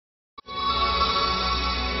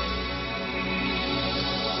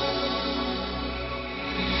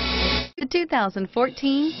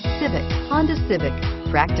2014 Civic, Honda Civic.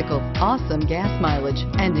 Practical, awesome gas mileage,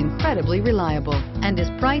 and incredibly reliable, and is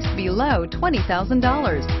priced below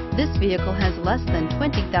 $20,000. This vehicle has less than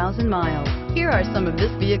 20,000 miles. Here are some of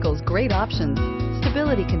this vehicle's great options: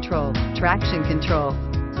 stability control, traction control,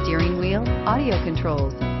 steering wheel audio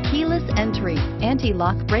controls, keyless entry,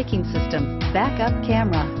 anti-lock braking system, backup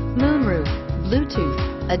camera, moonroof,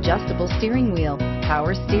 Bluetooth, adjustable steering wheel,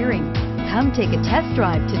 power steering. Come take a test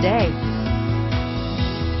drive today.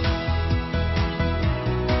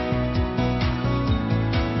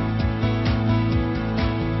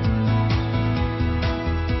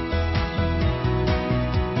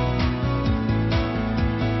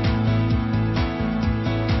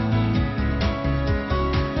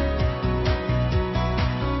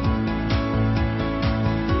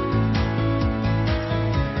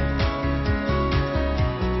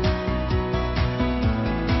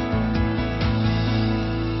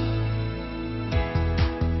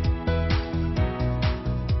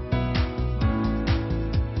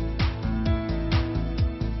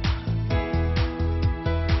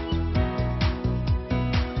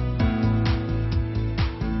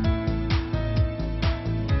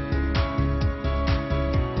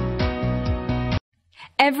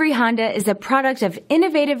 Every Honda is a product of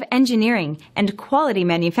innovative engineering and quality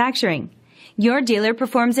manufacturing. Your dealer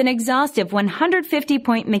performs an exhaustive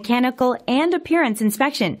 150-point mechanical and appearance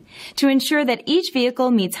inspection to ensure that each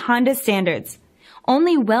vehicle meets Honda standards.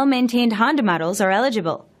 Only well-maintained Honda models are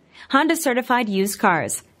eligible. Honda certified used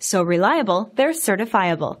cars, so reliable they're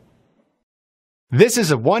certifiable. This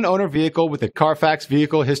is a one-owner vehicle with a Carfax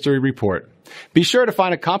Vehicle History Report. Be sure to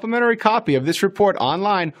find a complimentary copy of this report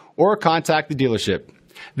online or contact the dealership.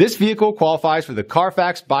 This vehicle qualifies for the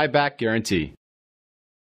Carfax Buyback Guarantee.